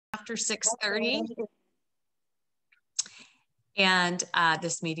after 6:30. And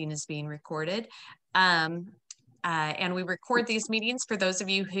this meeting is being recorded. And we record these meetings for those of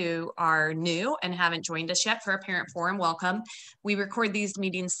you who are new and haven't joined us yet for a parent forum. Welcome. We record these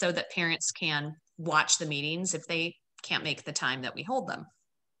meetings so that parents can watch the meetings if they can't make the time that we hold them.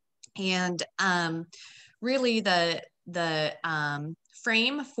 And really the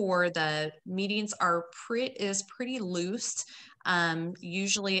frame for the meetings is pretty loose.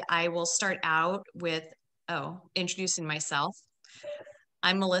 Usually I will start out with introducing myself.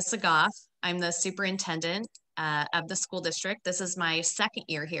 I'm Melissa Goff. I'm the superintendent of the school district. This is my second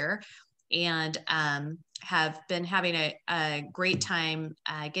year here, and have been having a great time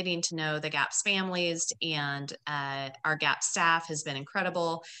getting to know the GAPS families, and our GAPS staff has been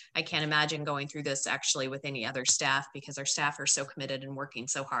incredible. I can't imagine going through this actually with any other staff, because our staff are so committed and working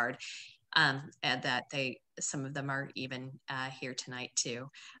so hard, and that some of them are even here tonight too.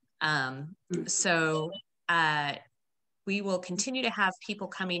 We will continue to have people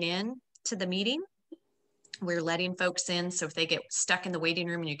coming in to the meeting. We're letting folks in, so if they get stuck in the waiting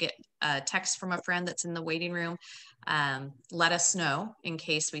room and you get a text from a friend that's in the waiting room, let us know in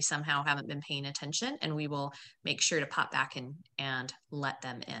case we somehow haven't been paying attention, and we will make sure to pop back in and let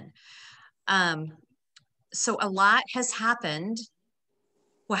them in. So a lot has happened.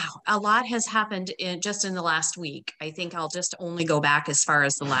 Wow, a lot has happened just in the last week. I think I'll just only go back as far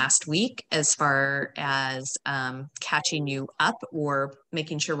as the last week, as far as catching you up or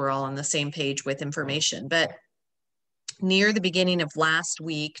making sure we're all on the same page with information. But near the beginning of last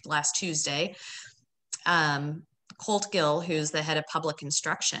week, last Tuesday, Colt Gill, who's the head of public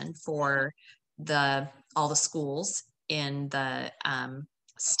instruction for all the schools in the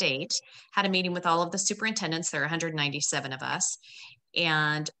state, had a meeting with all of the superintendents. There are 197 of us,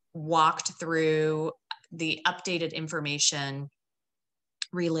 and walked through the updated information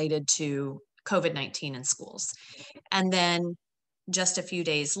related to COVID-19 in schools. And then just a few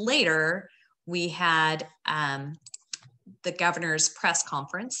days later, we had the governor's press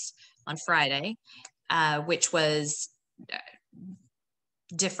conference on Friday, which was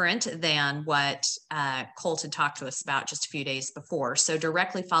different than what Colt had talked to us about just a few days before. So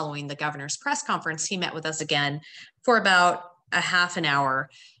directly following the governor's press conference, he met with us again for about a half an hour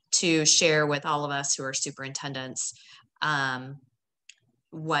to share with all of us who are superintendents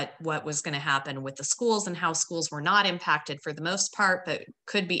what was going to happen with the schools, and how schools were not impacted for the most part, but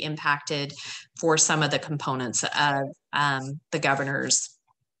could be impacted for some of the components of the governor's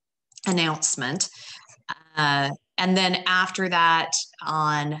announcement. And then after that,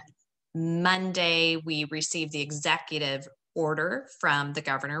 on Monday, we received the executive order from the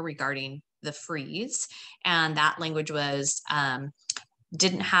governor regarding the freeze, and that language was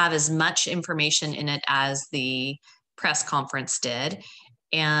didn't have as much information in it as the press conference did,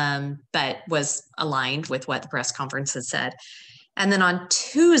 but was aligned with what the press conference had said. And then on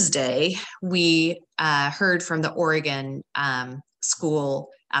Tuesday, we heard from the Oregon School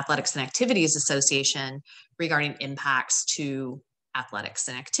Athletics and Activities Association regarding impacts to athletics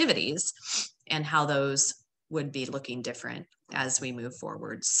and activities, and how those would be looking different as we move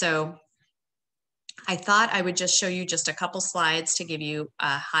forward. So I thought I would just show you just a couple slides to give you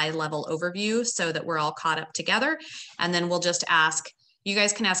a high level overview so that we're all caught up together. And then we'll just you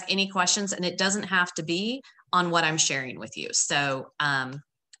guys can ask any questions, and it doesn't have to be on what I'm sharing with you. So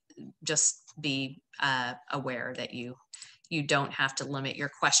just be aware that you don't have to limit your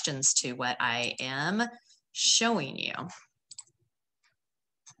questions to what I am showing you.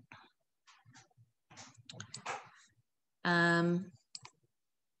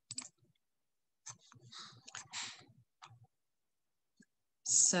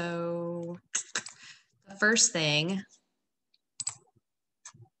 So the first thing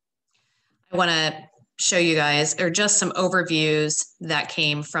I want to show you guys are just some overviews that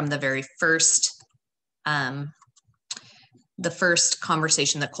came from the very first, the first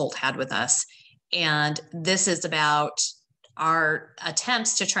conversation that Colt had with us. And this is about our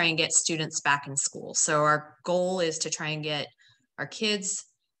attempts to try and get students back in school. So our goal is to try and get our kids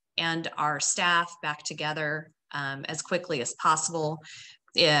and our staff back together as quickly as possible.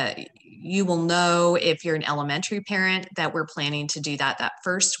 You will know, if you're an elementary parent, that we're planning to do that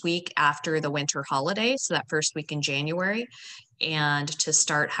first week after the winter holiday, so that first week in January, and to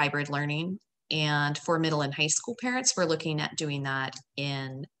start hybrid learning. And for middle and high school parents, we're looking at doing that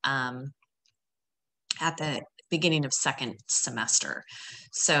at the beginning of second semester,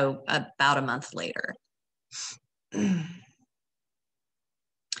 so about a month later.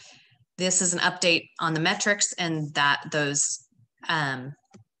 This is an update on the metrics, and those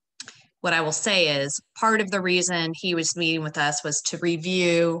what I will say is part of the reason he was meeting with us was to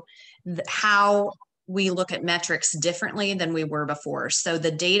review how we look at metrics differently than we were before. So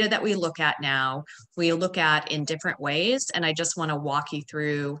the data that we look at now, we look at in different ways. And I just want to walk you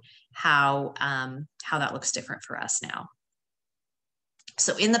through how that looks different for us now.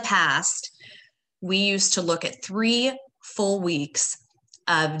 So in the past, we used to look at 3 full weeks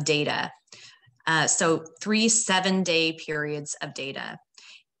of data. So 3 7-day periods of data.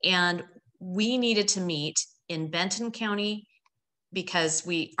 And we needed to meet in Benton County because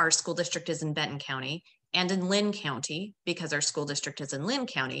our school district is in Benton County, and in Lynn County because our school district is in Lynn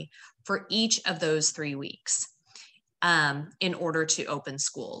County, for each of those 3 weeks in order to open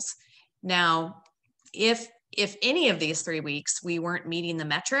schools. Now, if any of these 3 weeks we weren't meeting the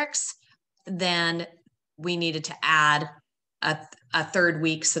metrics, then we needed to add a third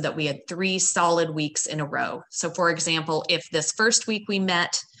week so that we had 3 solid weeks in a row. So for example, if this first week we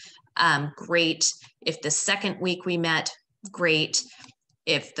met, great. If the second week we met, great.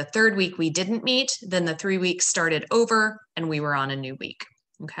 If the third week we didn't meet, then the 3 weeks started over and we were on a new week,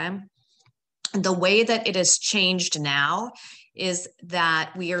 okay? The way that it has changed now is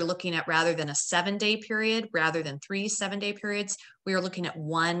that we are looking at, rather than a 7-day period, rather than 3 7-day periods, we are looking at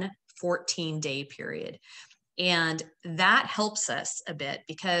 1 14-day period. And that helps us a bit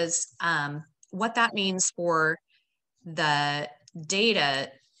because what that means for the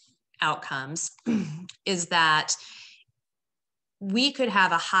data outcomes is that we could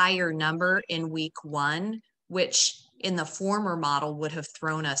have a higher number in week 1, which in the former model would have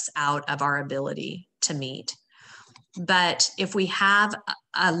thrown us out of our ability to meet. But if we have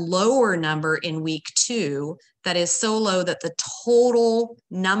a lower number in week 2 that is so low that the total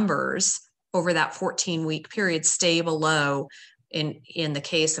numbers over that 14-week period stay below, in the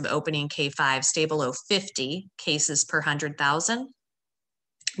case of opening K-5, stay below 50 cases per 100,000,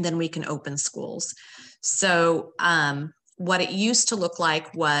 then we can open schools. So what it used to look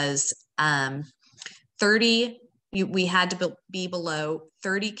like was 30, we had to be below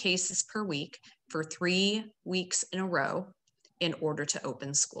 30 cases per week for 3 weeks in a row in order to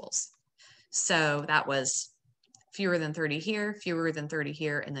open schools. So that was fewer than 30 here, fewer than 30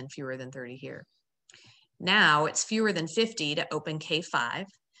 here, and then fewer than 30 here. Now it's fewer than 50 to open K-5,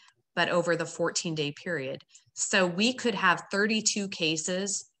 but over the 14-day period. So we could have 32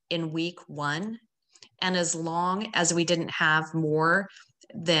 cases in week 1, and as long as we didn't have more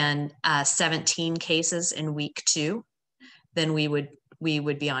than 17 cases in week 2, then we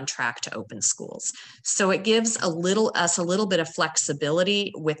would be on track to open schools. So it gives us a little bit of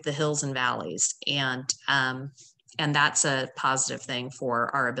flexibility with the hills and valleys, and that's a positive thing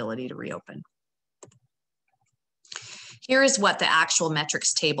for our ability to reopen. Here is what the actual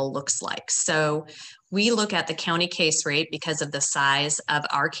metrics table looks like. So we look at the county case rate because of the size of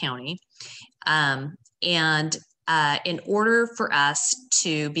our county. In order for us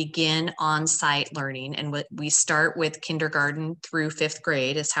to begin on-site learning, and we start with kindergarten through 5th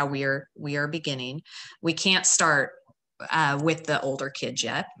grade is how we are beginning. We can't start with the older kids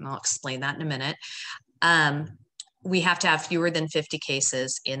yet, and I'll explain that in a minute. We have to have fewer than 50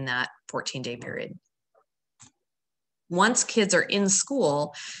 cases in that 14-day period. Once kids are in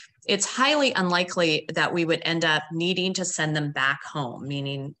school, it's highly unlikely that we would end up needing to send them back home,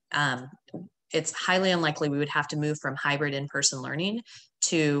 meaning it's highly unlikely we would have to move from hybrid in-person learning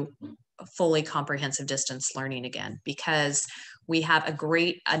to fully comprehensive distance learning again, because we have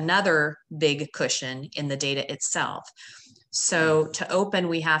another big cushion in the data itself. So to open,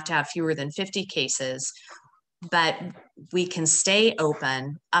 we have to have fewer than 50 cases, but we can stay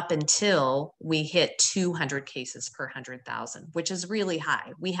open up until we hit 200 cases per 100,000, which is really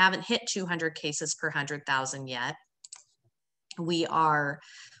high. We haven't hit 200 cases per 100,000 yet. We were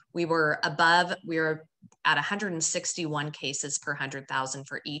at 161 cases per 100,000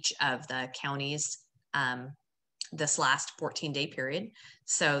 for each of the counties this last 14-day period.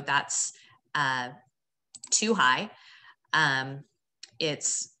 So that's too high.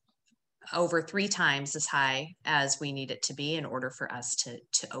 It's over 3 times as high as we need it to be in order for us to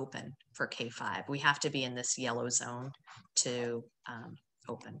open for K-5. We have to be in this yellow zone to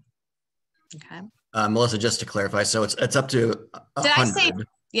open. Okay. Melissa, just to clarify, so it's up to 100. Did I say?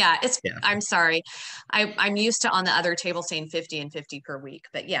 Yeah, I'm sorry. I'm used to on the other table saying 50 and 50 per week,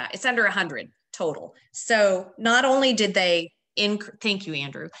 but yeah, it's under 100 total. So not only did they, thank you,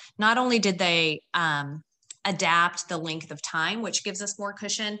 Andrew, not only did they adapt the length of time, which gives us more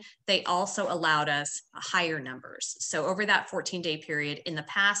cushion, they also allowed us higher numbers. So over that 14-day period, in the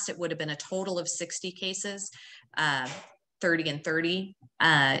past, it would have been a total of 60 cases, 30 and 30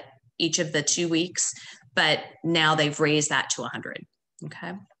 each of the 2 weeks, but now they've raised that to 100,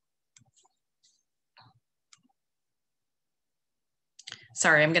 okay?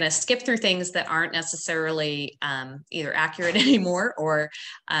 sorry, I'm going to skip through things that aren't necessarily either accurate anymore or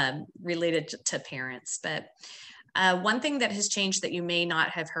related to parents. But one thing that has changed that you may not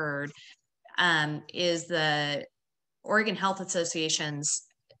have heard is the Oregon Health Association's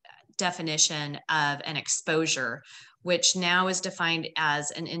definition of an exposure, which now is defined as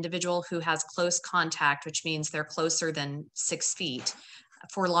an individual who has close contact, which means they're closer than 6 feet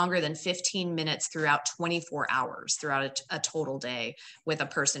for longer than 15 minutes throughout 24 hours, throughout a total day with a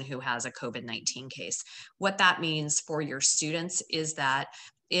person who has a COVID-19 case. What that means for your students is that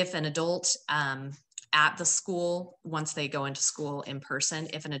if an adult at the school, once they go into school in person,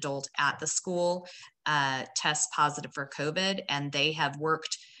 if an adult at the school tests positive for COVID and they have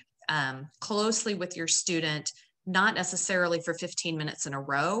worked closely with your student, not necessarily for 15 minutes in a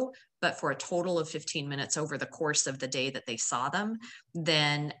row, but for a total of 15 minutes over the course of the day that they saw them,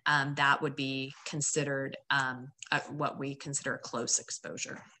 then that would be considered what we consider a close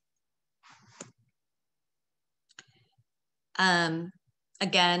exposure.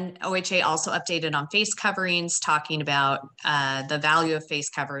 Again, OHA also updated on face coverings, talking about the value of face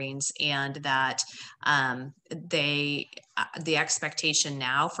coverings, and that the expectation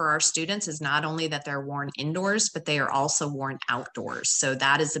now for our students is not only that they're worn indoors, but they are also worn outdoors. So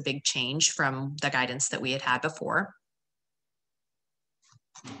that is a big change from the guidance that we had before.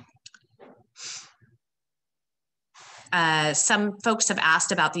 Some folks have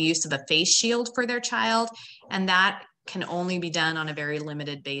asked about the use of a face shield for their child, and that can only be done on a very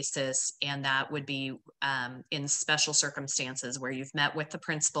limited basis, and that would be in special circumstances where you've met with the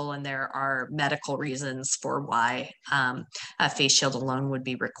principal and there are medical reasons for why a face shield alone would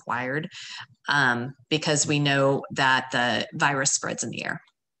be required, because we know that the virus spreads in the air.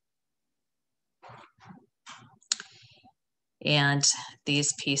 And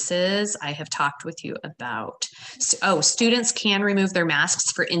these pieces I have talked with you about. Oh, students can remove their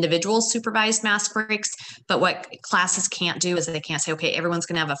masks for individual supervised mask breaks, but what classes can't do is they can't say, okay, everyone's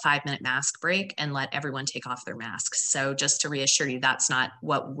gonna have a 5-minute mask break and let everyone take off their masks. So just to reassure you, that's not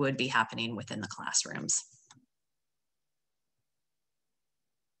what would be happening within the classrooms.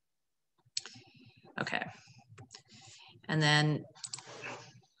 Okay. And then,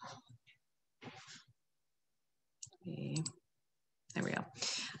 there we go.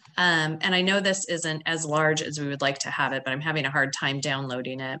 And I know this isn't as large as we would like to have it, but I'm having a hard time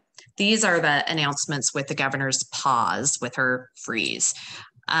downloading it. These are the announcements with the governor's pause, with her freeze.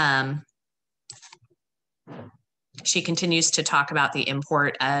 She continues to talk about the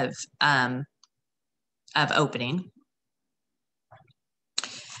import of opening.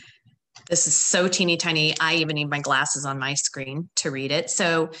 This is so teeny tiny. I even need my glasses on my screen to read it.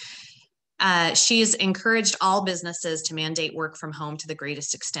 So she's encouraged all businesses to mandate work from home to the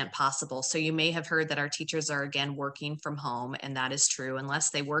greatest extent possible. So you may have heard that our teachers are again working from home, and that is true unless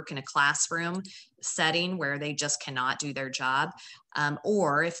they work in a classroom setting where they just cannot do their job,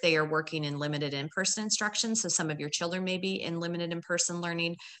 or if they are working in limited in-person instruction. So some of your children may be in limited in-person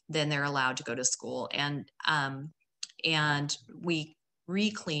learning, then they're allowed to go to school. And we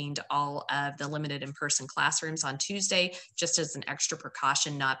re-cleaned all of the limited in-person classrooms on Tuesday, just as an extra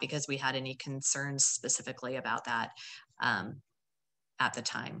precaution, not because we had any concerns specifically about that at the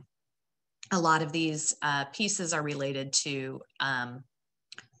time. A lot of these pieces are related to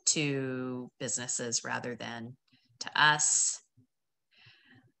businesses rather than to us.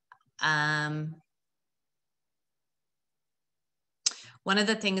 One of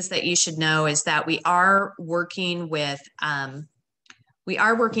the things that you should know is that we are working with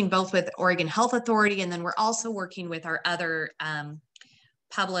both with Oregon Health Authority, and then we're also working with our other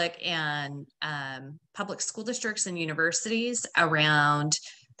public and public school districts and universities around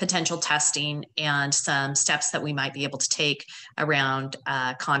potential testing and some steps that we might be able to take around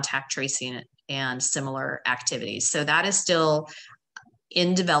contact tracing and similar activities. So that is still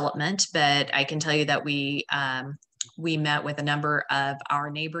in development, but I can tell you that we met with a number of our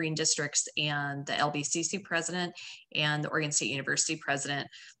neighboring districts and the LBCC president and the Oregon State University president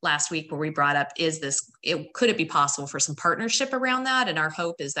last week, where we brought up, could it be possible for some partnership around that? And our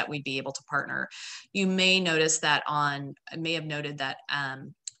hope is that we'd be able to partner. You may notice that have noted that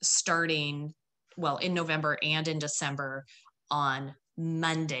starting, well, in November and in December on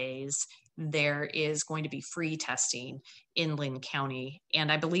Mondays, there is going to be free testing in Linn County.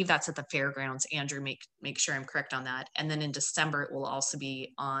 And I believe that's at the fairgrounds. Andrew, make sure I'm correct on that. And then in December, it will also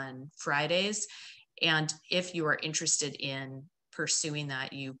be on Fridays. And if you are interested in pursuing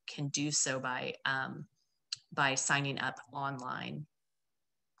that, you can do so by signing up online.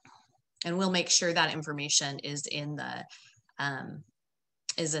 And we'll make sure that information is in the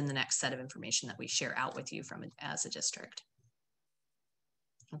next set of information that we share out with you as a district.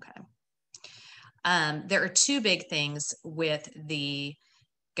 Okay. There are two big things with the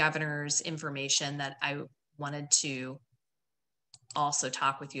governor's information that I wanted to also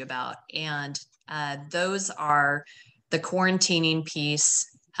talk with you about. And those are the quarantining piece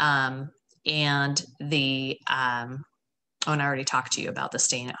and the, oh, and I already talked to you about the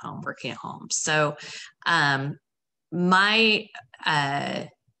staying at home, working at home. So my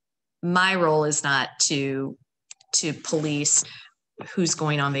role is not to police who's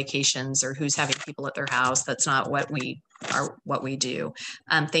going on vacations or who's having people at their house. That's not what we do.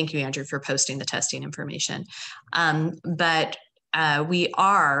 Thank you, Andrew, for posting the testing information. But we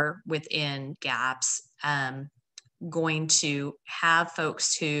are within GAPS going to have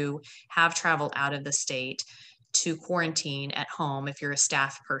folks who have traveled out of the state to quarantine at home if you're a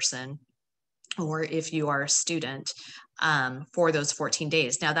staff person or if you are a student for those 14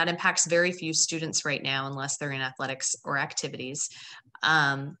 days. Now that impacts very few students right now, unless they're in athletics or activities,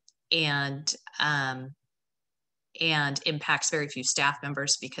 and impacts very few staff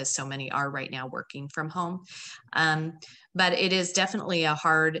members because so many are right now working from home. But it is definitely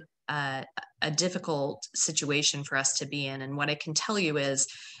a difficult situation for us to be in. And what I can tell you is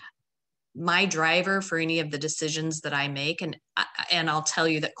my driver for any of the decisions that I make, and I'll tell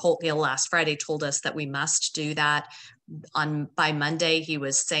you that Colt Gale last Friday told us that we must do that. By Monday, he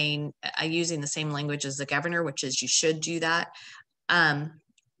was saying, using the same language as the governor, which is you should do that.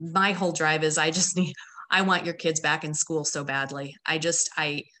 My whole drive is I want your kids back in school so badly. I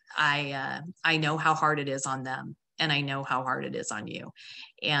know how hard it is on them, and I know how hard it is on you.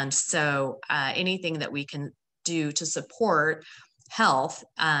 And so anything that we can do to support health,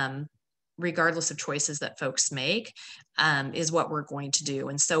 regardless of choices that folks make, is what we're going to do.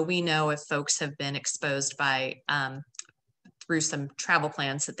 And so we know if folks have been exposed by through some travel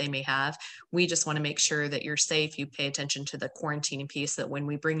plans that they may have, we just want to make sure that you're safe. You pay attention to the quarantining piece, that when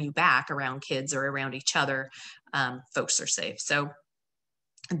we bring you back around kids or around each other, folks are safe. So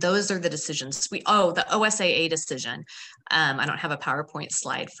those are the decisions. The OSAA decision. I don't have a PowerPoint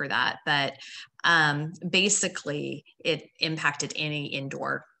slide for that, but basically it impacted any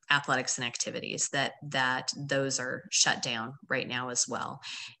indoor athletics and activities that those are shut down right now as well.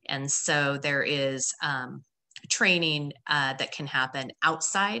 And so there is training that can happen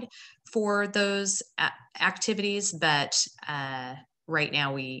outside for those activities, but right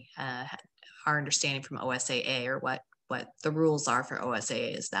now we our understanding from OSAA, or what the rules are for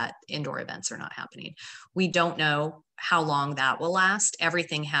OSAA, is that indoor events are not happening. We don't know how long that will last.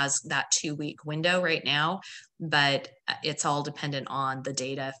 Everything has that 2-week window right now, but it's all dependent on the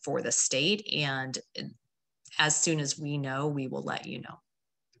data for the state. And as soon as we know, we will let you know.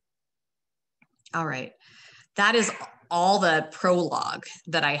 All right. That is all the prologue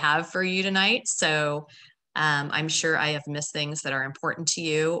that I have for you tonight. So I'm sure I have missed things that are important to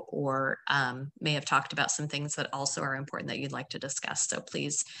you, or may have talked about some things that also are important that you'd like to discuss. So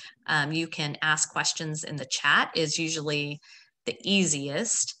please, you can ask questions in the chat, is usually the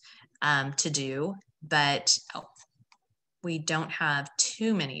easiest to do, but we don't have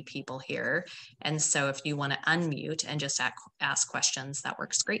too many people here. And so if you want to unmute and just ask questions, that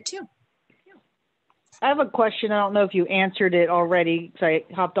works great too. I have a question. I don't know if you answered it already because I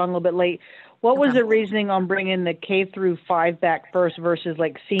hopped on a little bit late. What was the reasoning on bringing the K-5 back first versus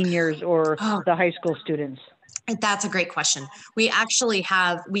like seniors or the high school students? That's a great question. We actually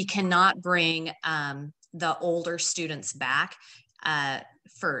we cannot bring the older students back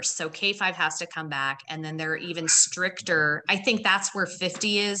first. So K-5 has to come back, and then there are even stricter. I think that's where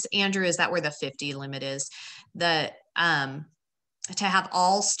 50 is. Andrew, is that where the 50 limit is? To have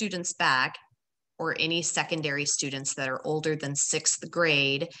all students back, or any secondary students that are older than 6th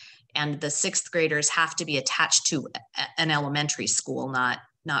grade, and the 6th graders have to be attached to an elementary school, not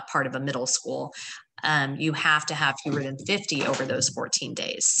part of a middle school. You have to have fewer than 50 over those 14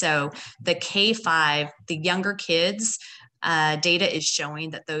 days. So the K-5, the younger kids, data is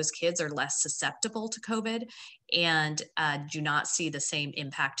showing that those kids are less susceptible to COVID and do not see the same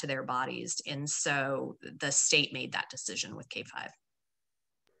impact to their bodies. And so the state made that decision with K-5.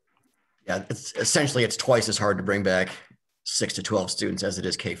 Yeah, it's twice as hard to bring back 6 to 12 students as it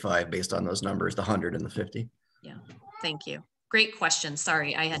is K-5 based on those numbers, the 100 and the 50. Yeah, thank you. Great question.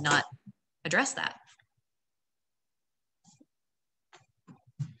 Sorry, I had not addressed that.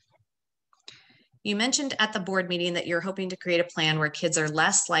 You mentioned at the board meeting that you're hoping to create a plan where kids are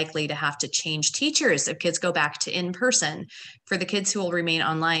less likely to have to change teachers if kids go back to in-person. For the kids who will remain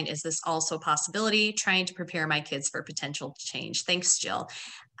online, is this also a possibility? Trying to prepare my kids for potential change. Thanks, Jill.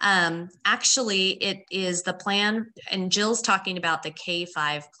 Actually, it is the plan, and Jill's talking about the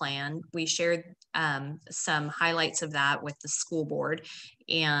K-5 plan. We shared some highlights of that with the school board.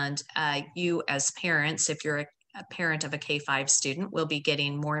 And you as parents, if you're a parent of a K-5 student, will be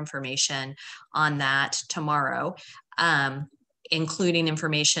getting more information on that tomorrow, including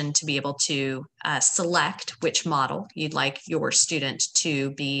information to be able to select which model you'd like your student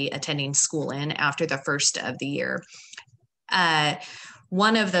to be attending school in after the first of the year.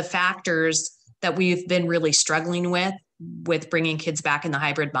 One of the factors that we've been really struggling with bringing kids back in the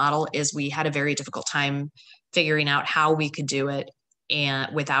hybrid model is we had a very difficult time figuring out how we could do it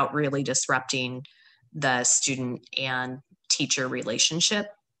and without really disrupting the student and teacher relationship,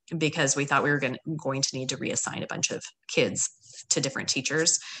 because we thought we were going to need to reassign a bunch of kids to different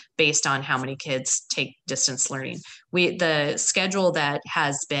teachers based on how many kids take distance learning. The schedule that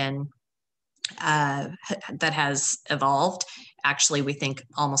has been that has evolved, actually, we think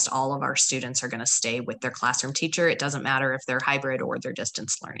almost all of our students are going to stay with their classroom teacher. It doesn't matter if they're hybrid or they're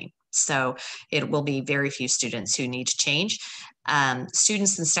distance learning. So it will be very few students who need to change.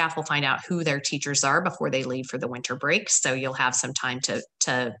 Students and staff will find out who their teachers are before they leave for the winter break. So you'll have some time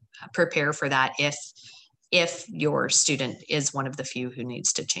to prepare for that if your student is one of the few who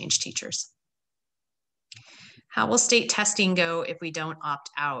needs to change teachers. How will state testing go if we don't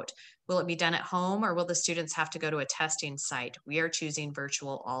opt out? Will it be done at home, or will the students have to go to a testing site? We are choosing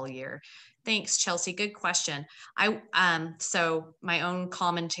virtual all year. Thanks, Chelsea. Good question. So my own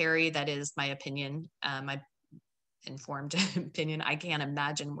commentary, that is my opinion, my informed opinion. I can't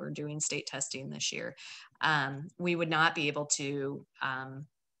imagine we're doing state testing this year. We would not be able to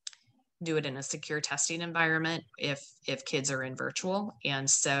do it in a secure testing environment if kids are in virtual, and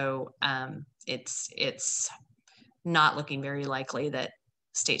so it's not looking very likely that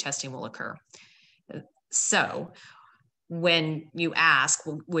state testing will occur. So when you ask,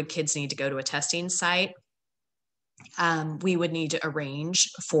 would kids need to go to a testing site? We would need to arrange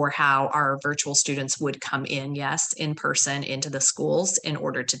for how our virtual students would come in, yes, in person into the schools in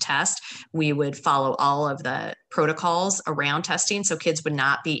order to test. We would follow all of the protocols around testing. So kids would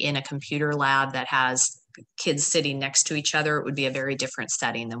not be in a computer lab that has kids sitting next to each other. It would be a very different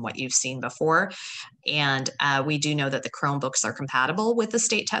setting than what you've seen before. And we do know that the Chromebooks are compatible with the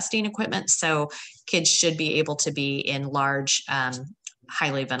state testing equipment. So kids should be able to be in large,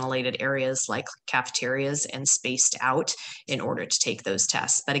 highly ventilated areas like cafeterias and spaced out in order to take those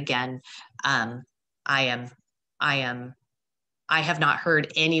tests. But again, I have not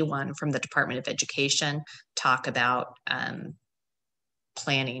heard anyone from the Department of Education talk about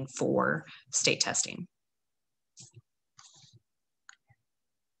planning for state testing.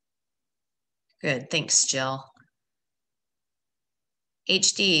 Good, thanks, Jill.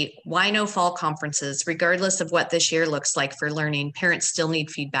 HD, why no fall conferences? Regardless of what this year looks like for learning, parents still need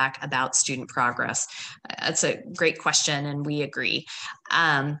feedback about student progress. That's a great question, and we agree.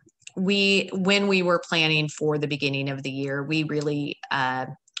 When we were planning for the beginning of the year, we really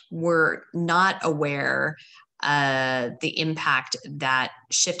were not aware the impact that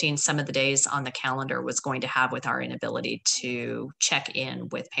shifting some of the days on the calendar was going to have with our inability to check in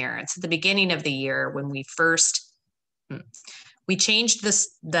with parents. At the beginning of the year, when we changed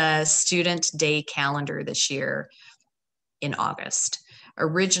the student day calendar this year in August.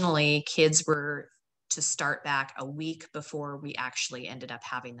 Originally, kids were to start back a week before we actually ended up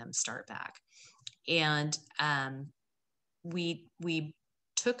having them start back. And we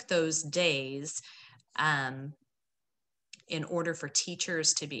took those days in order for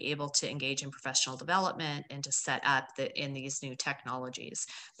teachers to be able to engage in professional development and to set up in these new technologies.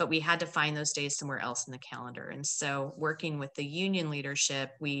 But we had to find those days somewhere else in the calendar. And so working with the union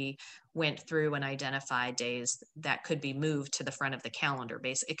leadership, we went through and identified days that could be moved to the front of the calendar,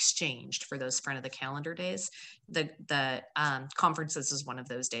 exchanged for those front of the calendar days. The conferences is one of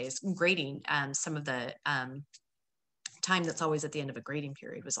those days. Grading, some of the time that's always at the end of a grading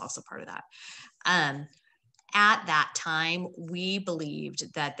period was also part of that. At that time, we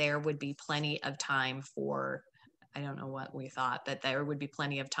believed that there would be plenty of time for, I don't know what we thought, but there would be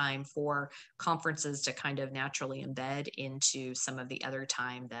plenty of time for conferences to kind of naturally embed into some of the other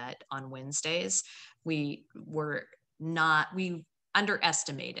time that on Wednesdays, we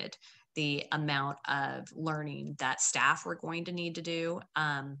underestimated the amount of learning that staff were going to need to do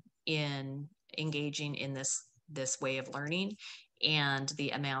in engaging in this way of learning, and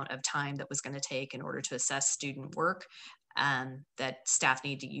the amount of time that was going to take in order to assess student work that staff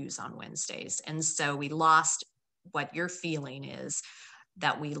need to use on Wednesdays. And so we lost, what you're feeling is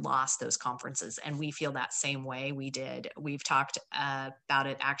that we lost those conferences, and we feel that same way. We've talked about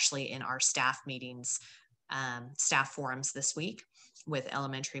it actually in our staff meetings, staff forums this week. with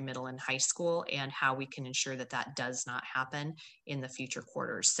elementary, middle, and high school, and how we can ensure that that does not happen in the future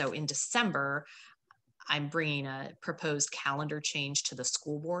quarters. So in December, I'm bringing a proposed calendar change to the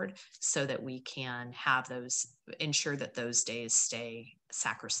school board so that we can have those, ensure that those days stay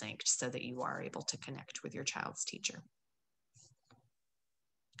sacrosanct so that you are able to connect with your child's teacher.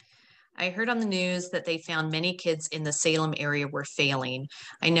 I heard on the news that they found many kids in the Salem area were failing.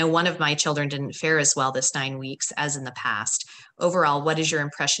 I know one of my children didn't fare as well this 9 weeks as in the past. Overall, what is your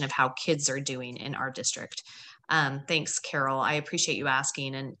impression of how kids are doing in our district? Thanks, Carol. I appreciate you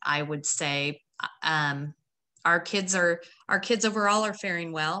asking. And I would say our kids overall are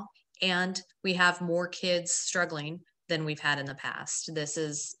faring well, and we have more kids struggling than we've had in the past. This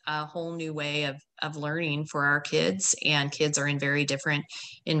is a whole new way of learning for our kids, and kids are in very different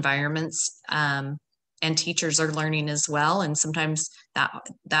environments, and teachers are learning as well. And sometimes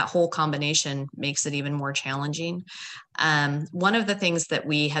that whole combination makes it even more challenging. One of the things that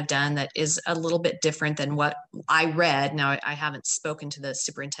we have done that is a little bit different than what I read, now I haven't spoken to the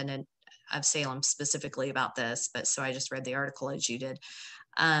superintendent of Salem specifically about this, but so I just read the article as you did.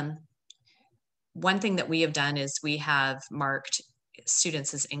 One thing that we have done is we have marked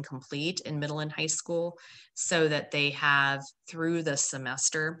students as incomplete in middle and high school so that they have through the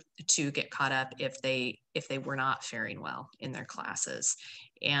semester to get caught up if they were not faring well in their classes.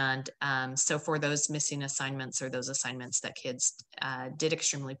 And so for those missing assignments or those assignments that kids did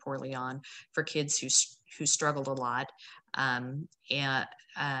extremely poorly on, for kids who struggled a lot and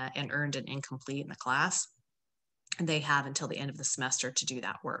earned an incomplete in the class, they have until the end of the semester to do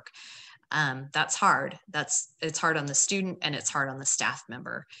that work. That's hard. It's hard on the student and it's hard on the staff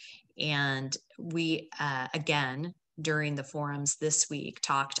member. And we, again, during the forums this week,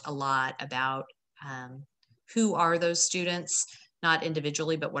 talked a lot about who are those students, not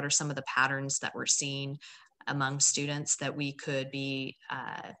individually, but what are some of the patterns that we're seeing among students that we could be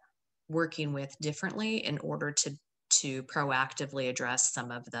working with differently in order to proactively address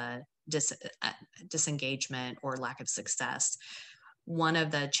some of the disengagement or lack of success. One of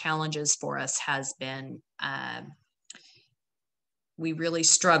the challenges for us has been we really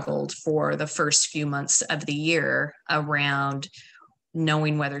struggled for the first few months of the year around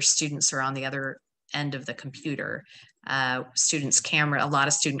knowing whether students are on the other end of the computer. A lot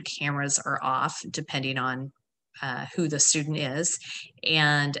of student cameras are off depending on who the student is.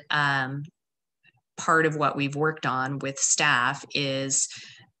 And part of what we've worked on with staff is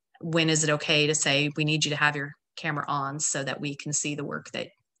when is it okay to say, we need you to have your camera on so that we can see the work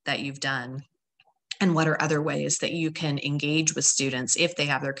that you've done, and what are other ways that you can engage with students if they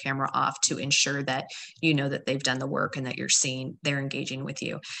have their camera off to ensure that you know that they've done the work and that they're engaging with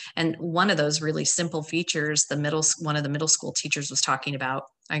you. And one of those really simple features, one of the middle school teachers was talking about,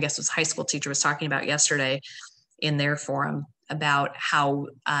 I guess it was high school teacher was talking about yesterday in their forum about how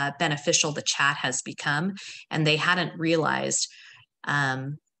beneficial the chat has become, and they hadn't realized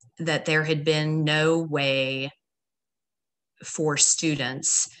that there had been no way for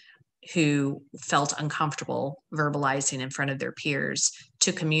students who felt uncomfortable verbalizing in front of their peers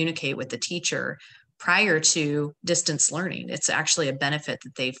to communicate with the teacher prior to distance learning. It's actually a benefit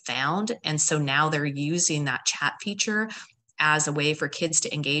that they've found. And so now they're using that chat feature as a way for kids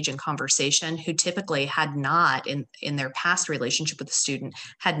to engage in conversation who typically had not, in their past relationship with the student,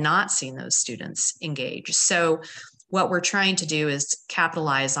 had not seen those students engage. So what we're trying to do is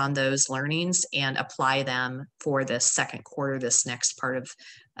capitalize on those learnings and apply them for this second quarter, this next part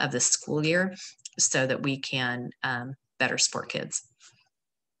of the school year, so that we can better support kids.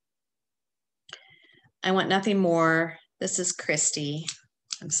 I want nothing more. This is Christy.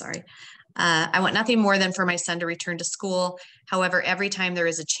 I'm sorry. I want nothing more than for my son to return to school. However, every time there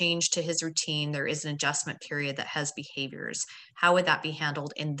is a change to his routine, there is an adjustment period that has behaviors. How would that be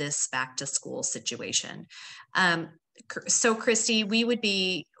handled in this back to school situation? So Christy,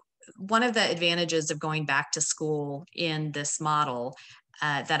 one of the advantages of going back to school in this model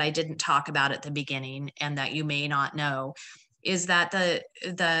that I didn't talk about at the beginning and that you may not know is that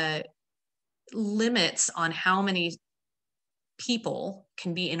the limits on how many people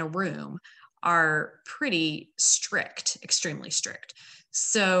can be in a room are pretty strict, extremely strict.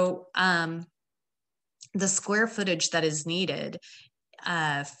 So the square footage that is needed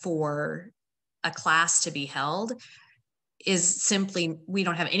for a class to be held is simply, we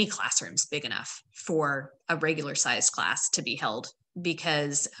don't have any classrooms big enough for a regular sized class to be held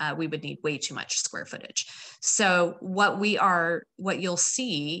because we would need way too much square footage. So what you'll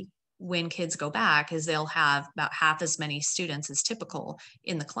see when kids go back is they'll have about half as many students as typical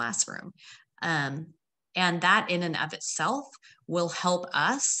in the classroom. And that in and of itself will help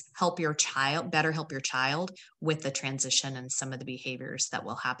us help your child, better help your child with the transition and some of the behaviors that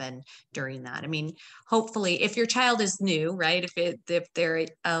will happen during that. I mean, hopefully if your child is new, right, if they're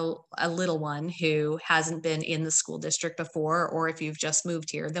a little one who hasn't been in the school district before, or if you've just moved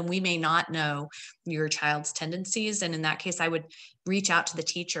here, then we may not know your child's tendencies. And in that case, I would reach out to the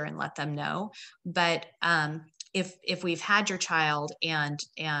teacher and let them know. But if we've had your child and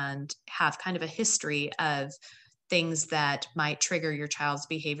have kind of a history of things that might trigger your child's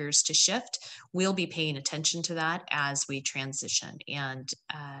behaviors to shift, we'll be paying attention to that as we transition, and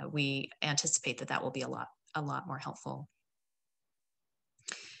we anticipate that that will be a lot more helpful.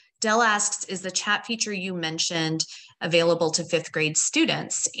 Dell asks, is the chat feature you mentioned available to 5th grade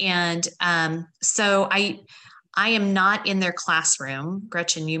students? And so I am not in their classroom.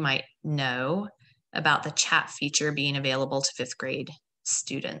 Gretchen, you might know about the chat feature being available to 5th grade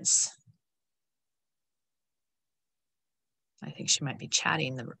students. I think she might be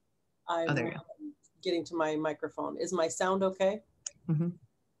chatting. I'm there you go. Getting to my microphone. Is my sound okay? Mm-hmm.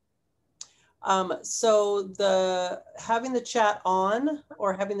 So having the chat on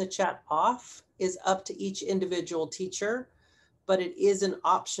or having the chat off is up to each individual teacher, but it is an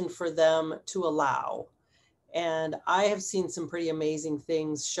option for them to allow. And I have seen some pretty amazing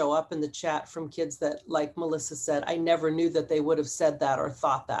things show up in the chat from kids that, like Melissa said, I never knew that they would have said that or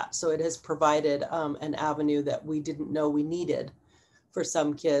thought that. So it has provided an avenue that we didn't know we needed for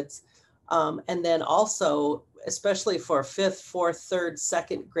some kids. And then also, especially for 5th, 4th, 3rd,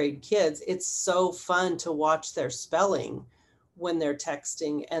 2nd grade kids, it's so fun to watch their spelling when they're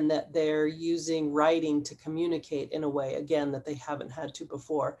texting, and that they're using writing to communicate in a way, again, that they haven't had to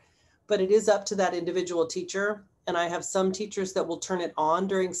before. But it is up to that individual teacher. And I have some teachers that will turn it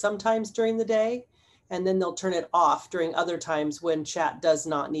on sometimes during the day, and then they'll turn it off during other times when chat does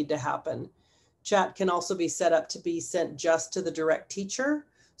not need to happen. Chat can also be set up to be sent just to the direct teacher,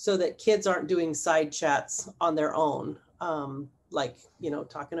 so that kids aren't doing side chats on their own, like,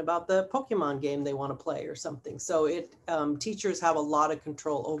 talking about the Pokemon game they want to play or something. So teachers have a lot of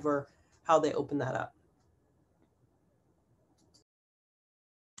control over how they open that up.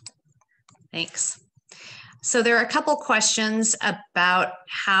 Thanks. So there are a couple questions about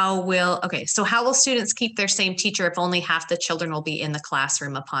how will students keep their same teacher if only half the children will be in the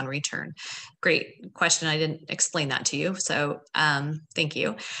classroom upon return? Great question. I didn't explain that to you, so thank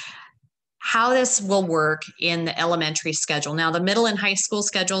you. How this will work in the elementary schedule. Now, the middle and high school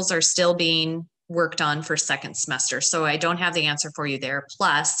schedules are still being worked on for 2nd semester, so I don't have the answer for you there.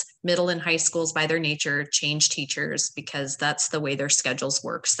 Plus, middle and high schools by their nature change teachers because that's the way their schedules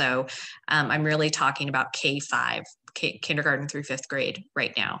work. So I'm really talking about K-5, kindergarten through 5th grade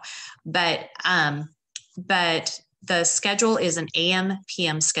right now. But the schedule is an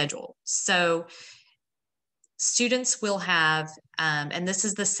AM/PM schedule. So students will have, and this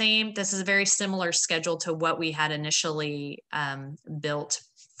is a very similar schedule to what we had initially built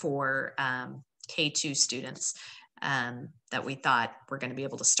for K2 students that we thought were going to be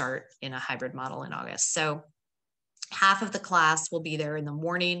able to start in a hybrid model in August. So half of the class will be there in the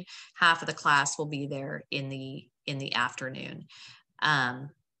morning, half of the class will be there in the afternoon.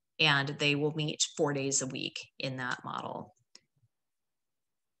 And they will meet 4 days a week in that model.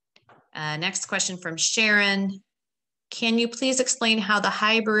 Next question from Sharon. Can you please explain how the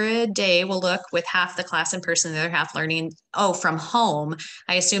hybrid day will look with half the class in person, the other half learning from home?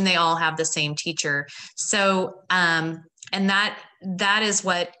 I assume they all have the same teacher. So, and that is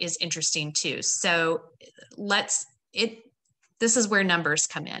what is interesting too. So this is where numbers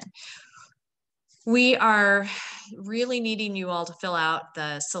come in. We are really needing you all to fill out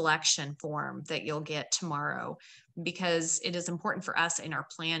the selection form that you'll get tomorrow, because it is important for us in our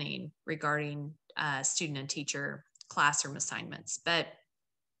planning regarding student and teacher classroom assignments. But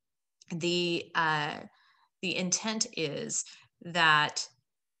the intent is that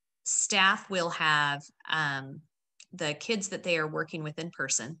staff will have the kids that they are working with in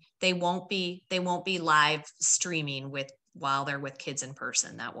person. They won't be live streaming while they're with kids in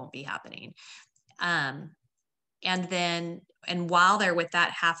person. That won't be happening. And while they're with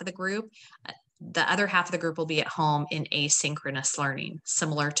that half of the group, the other half of the group will be at home in asynchronous learning,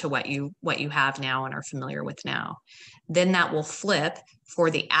 similar to what you have now and are familiar with now. Then that will flip for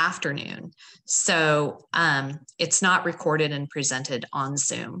the afternoon. So it's not recorded and presented on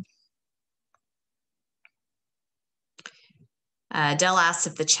Zoom. Dell asks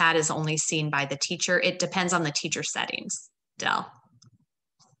if the chat is only seen by the teacher. It depends on the teacher settings, Dell.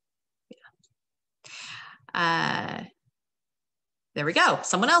 There we go.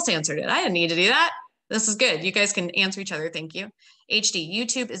 Someone else answered it. I didn't need to do that. This is good. You guys can answer each other. Thank you. HD,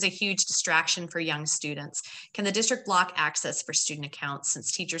 YouTube is a huge distraction for young students. Can the district block access for student accounts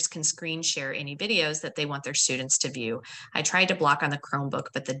since teachers can screen share any videos that they want their students to view? I tried to block on the Chromebook,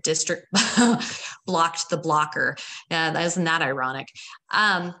 but the district blocked the blocker. Isn't that ironic?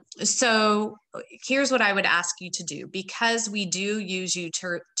 So here's what I would ask you to do, because we do use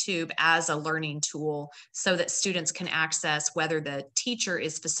YouTube as a learning tool so that students can access whether the teacher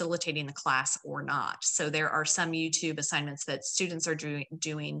is facilitating the class or not. So there are some YouTube assignments that students are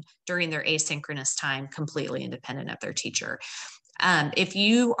doing during their asynchronous time, completely independent of their teacher. If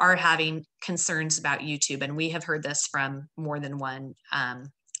you are having concerns about YouTube, and we have heard this from more than one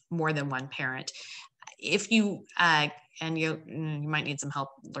parent, if you and you might need some help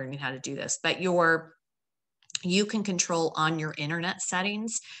learning how to do this, but you can control on your internet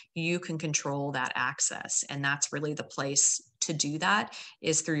settings, you can control that access. And that's really the place to do that,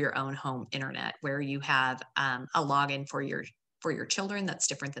 is through your own home internet, where you have a login for your children that's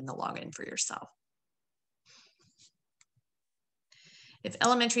different than the login for yourself. If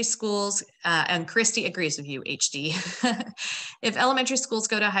elementary schools, and Christy agrees with you, HD. If elementary schools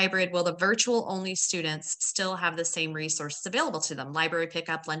go to hybrid, will the virtual only students still have the same resources available to them? Library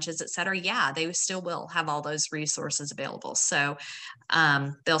pickup, lunches, et cetera? Yeah, they still will have all those resources available. So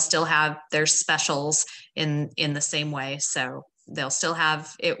they'll still have their specials in the same way. So they'll still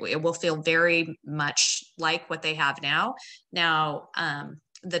have, it will feel very much like what they have now. Now,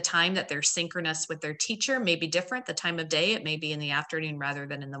 the time that they're synchronous with their teacher may be different. The time of day, it may be in the afternoon rather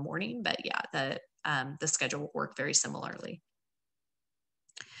than in the morning, but yeah, the schedule will work very similarly.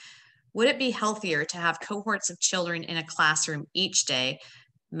 Would it be healthier to have cohorts of children in a classroom each day,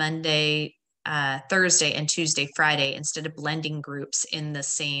 Monday, Thursday, and Tuesday, Friday, instead of blending groups in the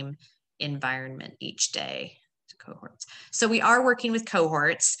same environment each day? Cohorts. So we are working with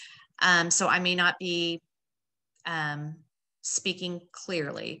cohorts. So I may not be speaking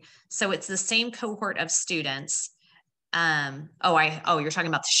clearly. So it's the same cohort of students. You're talking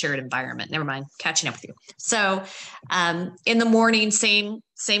about the shared environment. Never mind, catching up with you. So in the morning, same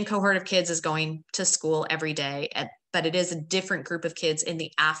cohort of kids is going to school every day, but it is a different group of kids in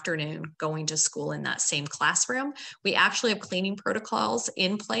the afternoon going to school in that same classroom. We actually have cleaning protocols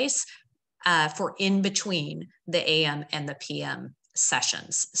in place for in between the AM and the PM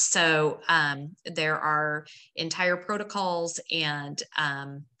sessions. So there are entire protocols and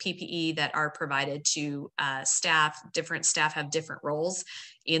PPE that are provided to staff. Different staff have different roles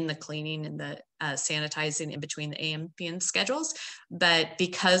in the cleaning and the sanitizing in between the AM PM schedules. But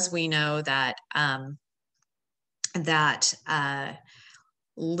because we know that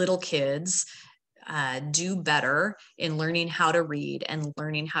little kids do better in learning how to read and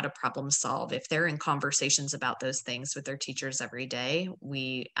learning how to problem solve if they're in conversations about those things with their teachers every day.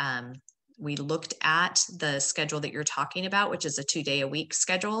 We looked at the schedule that you're talking about, which is a 2-day-a-week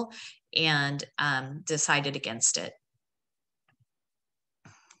schedule, and decided against it.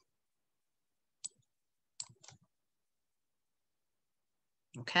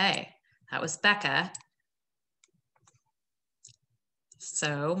 Okay, that was Becca.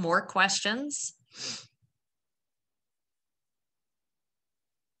 So more questions?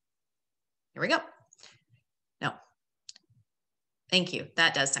 Here we go. No. Thank you.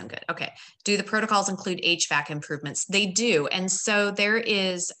 That does sound good. Okay. Do the protocols include HVAC improvements? They do. And so there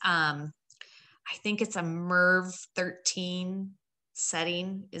is, I think it's a MERV 13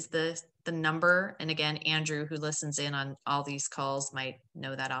 setting is the number. And again, Andrew, who listens in on all these calls, might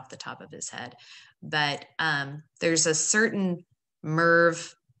know that off the top of his head. But there's a certain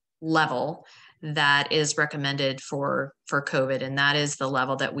MERV level that is recommended for COVID, and that is the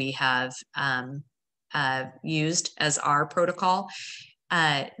level that we have used as our protocol.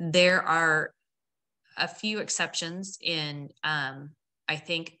 There are a few exceptions in, I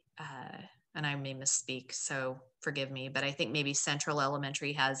think, and I may misspeak, so forgive me, but I think maybe Central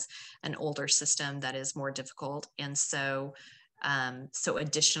Elementary has an older system that is more difficult, and so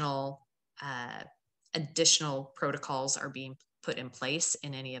additional protocols are being put in place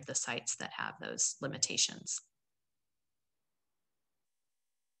in any of the sites that have those limitations.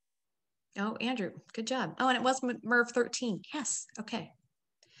 Oh, Andrew, good job. Oh, and it was MERV 13. Yes, okay.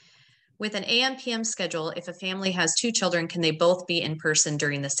 With an AM/PM schedule, if a family has 2 children, can they both be in person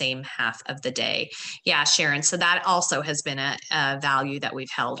during the same half of the day? Yeah, Sharon, so that also has been a value that we've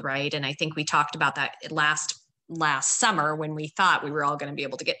held, right? And I think we talked about that last summer when we thought we were all going to be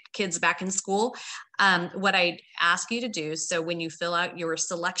able to get kids back in school. What I ask you to do, so when you fill out your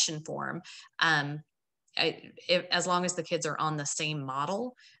selection form, as long as the kids are on the same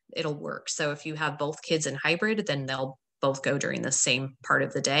model, it'll work. So if you have both kids in hybrid, then they'll both go during the same part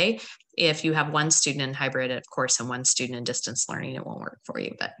of the day. If you have one student in hybrid, of course, and one student in distance learning, it won't work for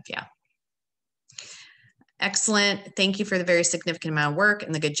you, but yeah. Excellent. Thank you for the very significant amount of work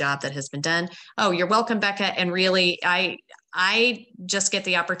and the good job that has been done. Oh, you're welcome, Becca. And really, I just get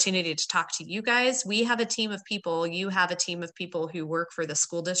the opportunity to talk to you guys. We have a team of people. You have a team of people who work for the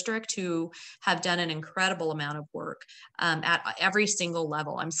school district who have done an incredible amount of work at every single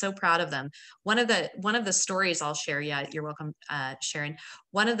level. I'm so proud of them. One of the stories I'll share. Yeah, you're welcome, Sharon.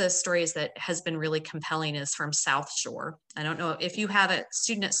 One of the stories that has been really compelling is from South Shore. I don't know if you have a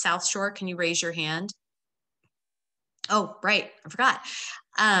student at South Shore. Can you raise your hand? Oh, right. I forgot.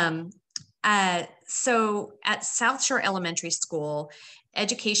 So at South Shore Elementary School,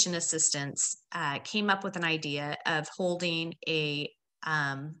 education assistants came up with an idea of holding a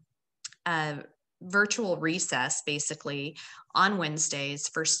virtual recess, basically, on Wednesdays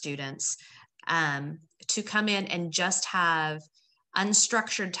for students to come in and just have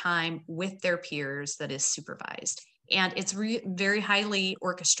unstructured time with their peers that is supervised. And it's very highly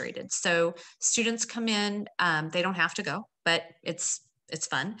orchestrated. So students come in, they don't have to go, but it's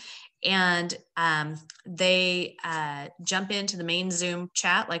fun. And they jump into the main Zoom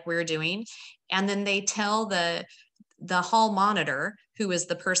chat like we're doing. And then they tell the hall monitor, who is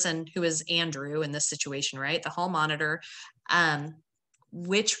the person who is Andrew in this situation, right? The hall monitor,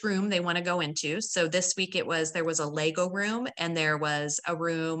 which room they want to go into. So this week there was a Lego room, and there was a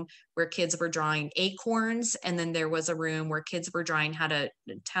room where kids were drawing acorns. And then there was a room where kids were drawing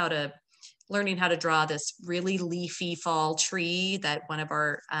learning how to draw this really leafy fall tree that one of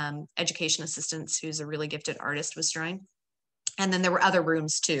our education assistants, who's a really gifted artist, was drawing. And then there were other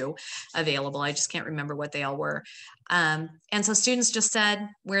rooms too available. I just can't remember what they all were. And so students just said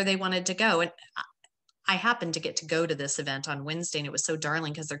where they wanted to go. And I happened to get to go to this event on Wednesday, and it was so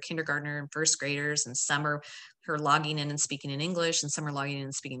darling because they're kindergartner and first graders, and some are logging in and speaking in English, and some are logging in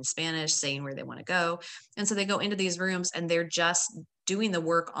and speaking Spanish, saying where they want to go. And so they go into these rooms and they're just doing the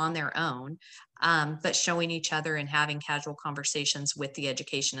work on their own, but showing each other and having casual conversations with the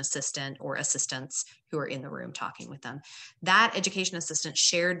education assistant or assistants who are in the room talking with them. That education assistant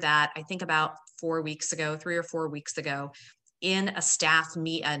shared that, I think about 3 or 4 weeks ago, in a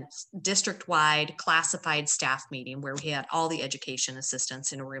district-wide classified staff meeting where we had all the education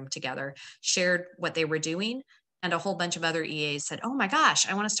assistants in a room together, shared what they were doing. And a whole bunch of other EAs said, oh my gosh,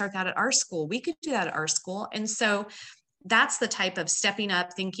 I want to start that at our school. We could do that at our school. And so that's the type of stepping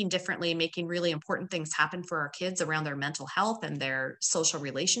up, thinking differently, making really important things happen for our kids around their mental health and their social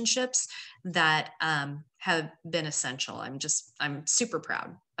relationships that have been essential. I'm super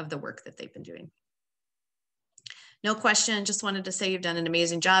proud of the work that they've been doing. No question, just wanted to say you've done an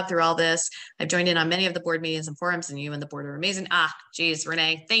amazing job through all this. I've joined in on many of the board meetings and forums, and you and the board are amazing. Geez,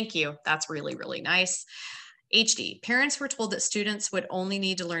 Renee, thank you. That's really, really nice. HD, parents were told that students would only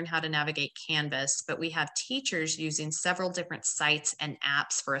need to learn how to navigate Canvas, but we have teachers using several different sites and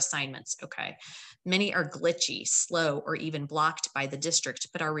apps for assignments. Okay, many are glitchy, slow, or even blocked by the district,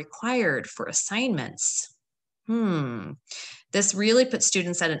 but are required for assignments. This really puts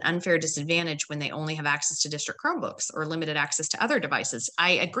students at an unfair disadvantage when they only have access to district Chromebooks or limited access to other devices. I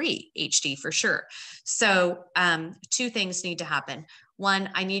agree, HD, for sure. So 2 things need to happen. One,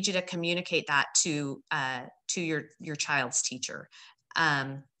 I need you to communicate that to your child's teacher.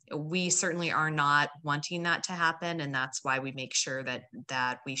 We certainly are not wanting that to happen, and that's why we make sure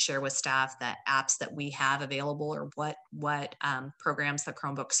that we share with staff that apps that we have available or what programs the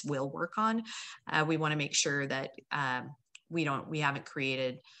Chromebooks will work on. We want to make sure that we haven't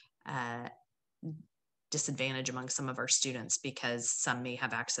created disadvantage among some of our students because some may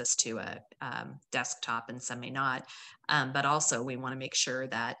have access to a desktop and some may not. But also we want to make sure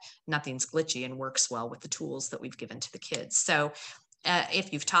that nothing's glitchy and works well with the tools that we've given to the kids. So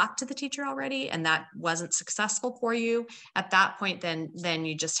if you've talked to the teacher already and that wasn't successful for you, at that point, then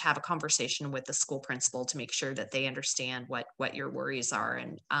you just have a conversation with the school principal to make sure that they understand what your worries are.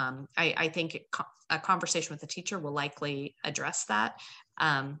 And I think a conversation with the teacher will likely address that.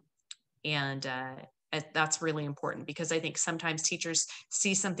 That's really important because I think sometimes teachers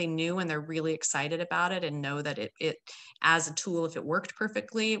see something new and they're really excited about it and know that it as a tool, if it worked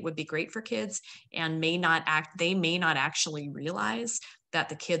perfectly, it would be great for kids, and they may not actually realize that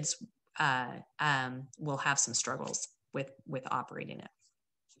the kids will have some struggles with operating it.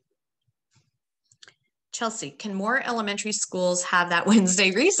 Chelsea, can more elementary schools have that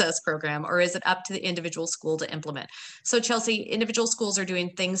Wednesday recess program, or is it up to the individual school to implement? So Chelsea, individual schools are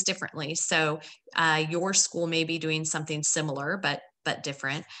doing things differently. So your school may be doing something similar, but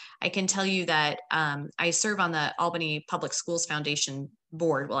different. I can tell you that I serve on the Albany Public Schools Foundation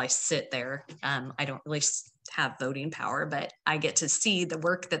board. Well, I sit there. I don't really have voting power, but I get to see the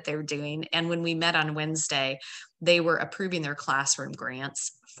work that they're doing. And when we met on Wednesday, they were approving their classroom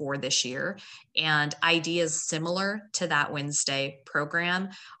grants for this year. And ideas similar to that Wednesday program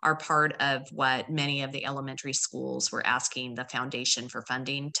are part of what many of the elementary schools were asking the foundation for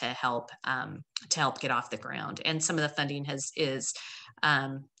funding to help get off the ground. And some of the funding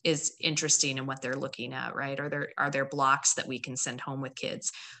is interesting in what they're looking at, right? Are there blocks that we can send home with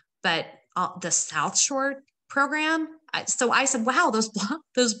kids? But the South Shore program, so I said, wow,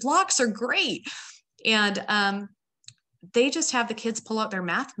 those blocks are great. And they just have the kids pull out their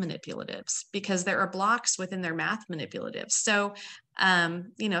math manipulatives because there are blocks within their math manipulatives. So,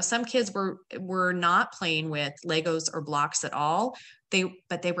 some kids were not playing with Legos or blocks at all.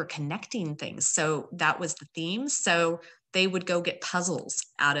 But they were connecting things. So that was the theme. So they would go get puzzles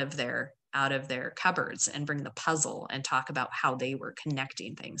out of their cupboards and bring the puzzle and talk about how they were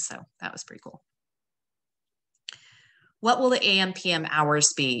connecting things. So that was pretty cool. What will the AM PM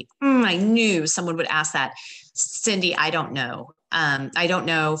hours be? I knew someone would ask that. Cindy, I don't know. I don't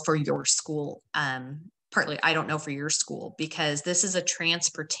know for your school. Partly, I don't know for your school because this is a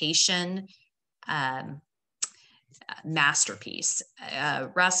transportation masterpiece.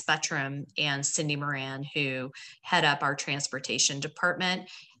 Russ Buttram and Cindy Moran, who head up our transportation department,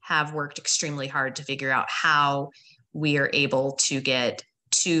 have worked extremely hard to figure out how we are able to get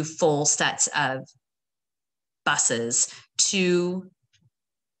 2 full sets of buses to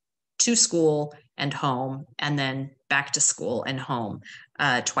school and home, and then back to school and home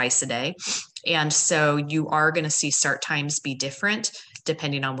twice a day. And so you are going to see start times be different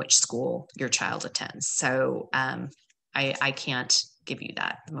depending on which school your child attends. So I can't give you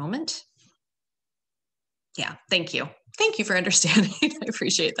that moment. Yeah, thank you. Thank you for understanding. I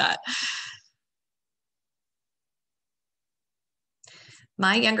appreciate that.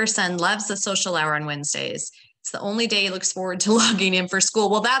 My younger son loves the social hour on Wednesdays. It's the only day he looks forward to logging in for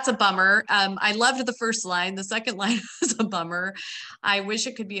school. Well, that's a bummer. I loved the first line. The second line was a bummer. I wish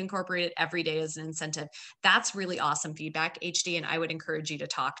it could be incorporated every day as an incentive. That's really awesome feedback, HD, and I would encourage you to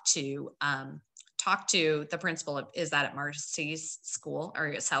talk to the principal. Is that at Marcy's school or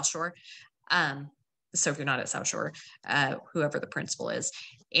at South Shore? So if you're not at South Shore, whoever the principal is,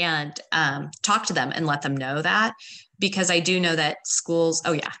 and talk to them and let them know that, because I do know that schools,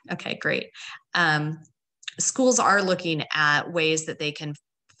 oh yeah, okay, great. Schools are looking at ways that they can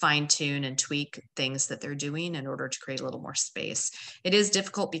fine tune and tweak things that they're doing in order to create a little more space. It is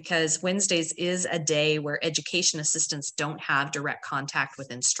difficult because Wednesdays is a day where education assistants don't have direct contact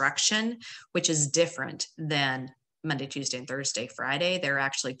with instruction, which is different than Monday, Tuesday, and Thursday, Friday. They're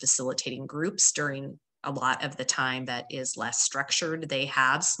actually facilitating groups during a lot of the time that is less structured. They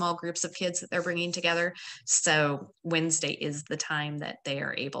have small groups of kids that they're bringing together. So Wednesday is the time that they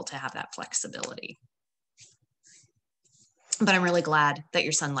are able to have that flexibility. But I'm really glad that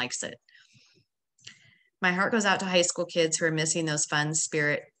your son likes it. My heart goes out to high school kids who are missing those fun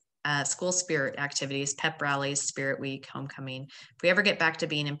school spirit activities, pep rallies, spirit week, homecoming. If we ever get back to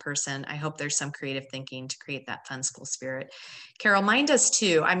being in person, I hope there's some creative thinking to create that fun school spirit. Carol, mine does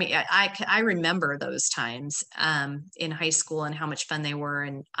too. I mean, I remember those times in high school and how much fun they were.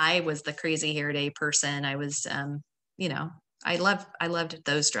 And I was the crazy hair day person. I was, I loved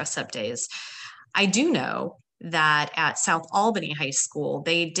those dress up days. I do know that at South Albany High School,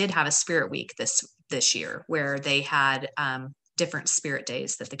 they did have a spirit week this year where they had different spirit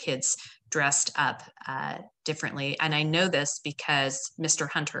days that the kids dressed up differently. And I know this because Mr.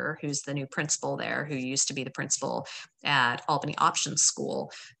 Hunter, who's the new principal there, who used to be the principal at Albany Options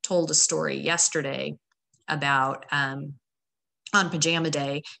School, told a story yesterday about on pajama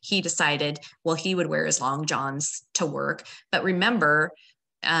day, he decided, well, he would wear his long johns to work. But remember,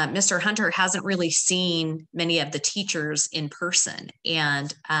 Mr. Hunter hasn't really seen many of the teachers in person.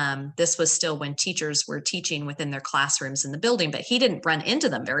 And this was still when teachers were teaching within their classrooms in the building, but he didn't run into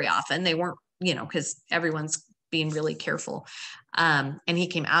them very often. They weren't, because everyone's being really careful. And he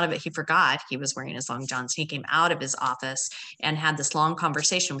came out of it. He forgot he was wearing his long johns. He came out of his office and had this long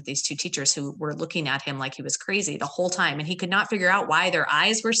conversation with these 2 teachers who were looking at him like he was crazy the whole time. And he could not figure out why their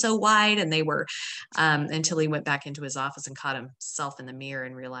eyes were so wide. And they were, until he went back into his office and caught himself in the mirror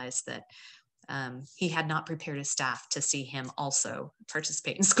and realized that he had not prepared his staff to see him also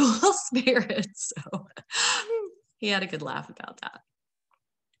participate in school spirit. So he had a good laugh about that.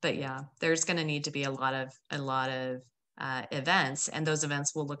 But yeah, there's going to need to be a lot of events, and those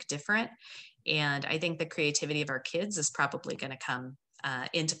events will look different. And I think the creativity of our kids is probably going to come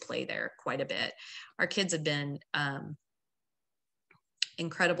into play there quite a bit. Our kids have been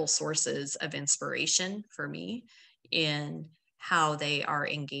incredible sources of inspiration for me in how they are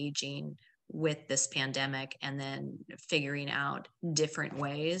engaging with this pandemic, and then figuring out different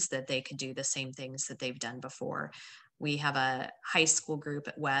ways that they could do the same things that they've done before. We have a high school group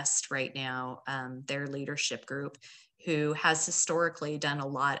at West right now, their leadership group, who has historically done a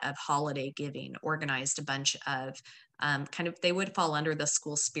lot of holiday giving, organized a bunch of they would fall under the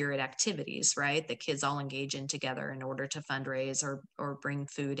school spirit activities, right? The kids all engage in together in order to fundraise or bring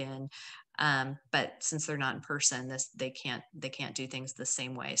food in. But since they're not in person, they can't do things the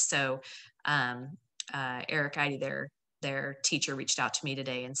same way. So Eric Idy, their teacher, reached out to me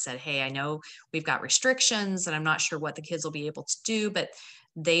today and said, hey, I know we've got restrictions and I'm not sure what the kids will be able to do, but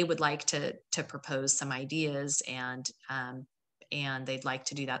they would like to propose some ideas, and they'd like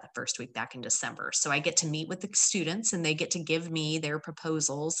to do that the first week back in December. So I get to meet with the students and they get to give me their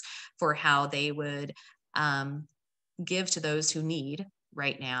proposals for how they would give to those who need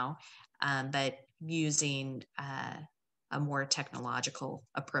right now, but using a more technological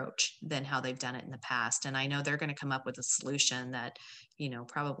approach than how they've done it in the past. And I know they're going to come up with a solution that,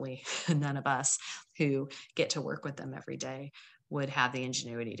 probably none of us who get to work with them every day would have the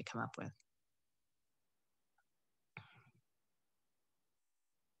ingenuity to come up with.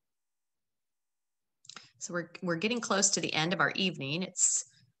 So we're getting close to the end of our evening. It's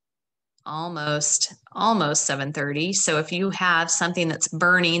almost 7:30. So if you have something that's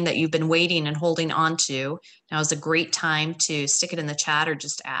burning that you've been waiting and holding on to, now is a great time to stick it in the chat or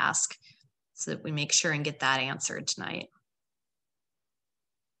just ask, so that we make sure and get that answered tonight.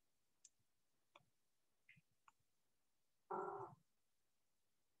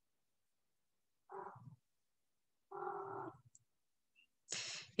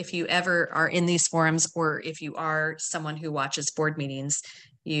 If you ever are in these forums, or if you are someone who watches board meetings,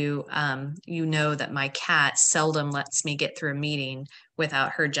 you know that my cat seldom lets me get through a meeting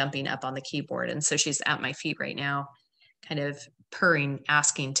without her jumping up on the keyboard. And so she's at my feet right now, kind of purring,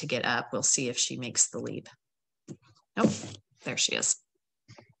 asking to get up. We'll see if she makes the leap. Nope, there she is.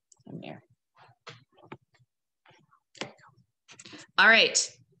 I'm there. All right.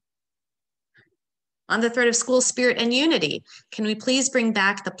 On the thread of school spirit and unity, can we please bring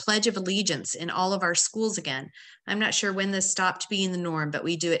back the Pledge of Allegiance in all of our schools again? I'm not sure when this stopped being the norm, but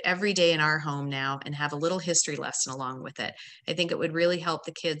we do it every day in our home now and have a little history lesson along with it. I think it would really help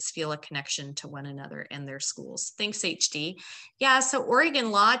the kids feel a connection to one another and their schools. Thanks, HD. Yeah, so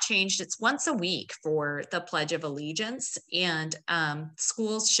Oregon law changed. It's once a week for the Pledge of Allegiance, and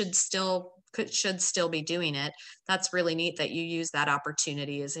schools should still be doing it. That's really neat that you use that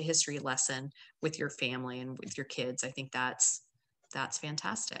opportunity as a history lesson with your family and with your kids. I think that's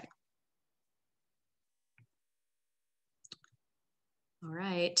fantastic. All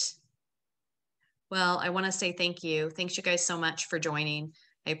right. Well, I want to say thank you. Thanks you guys so much for joining.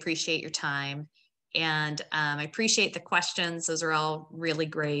 I appreciate your time. And I appreciate the questions. Those are all really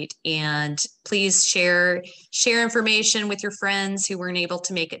great. And please share information with your friends who weren't able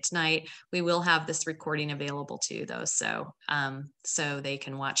to make it tonight. We will have this recording available too, though, so they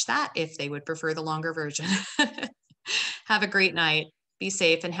can watch that if they would prefer the longer version. Have a great night. Be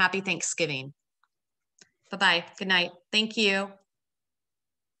safe and happy Thanksgiving. Bye-bye. Good night. Thank you.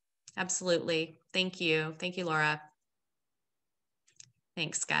 Absolutely. Thank you. Thank you, Laura.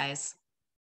 Thanks, guys.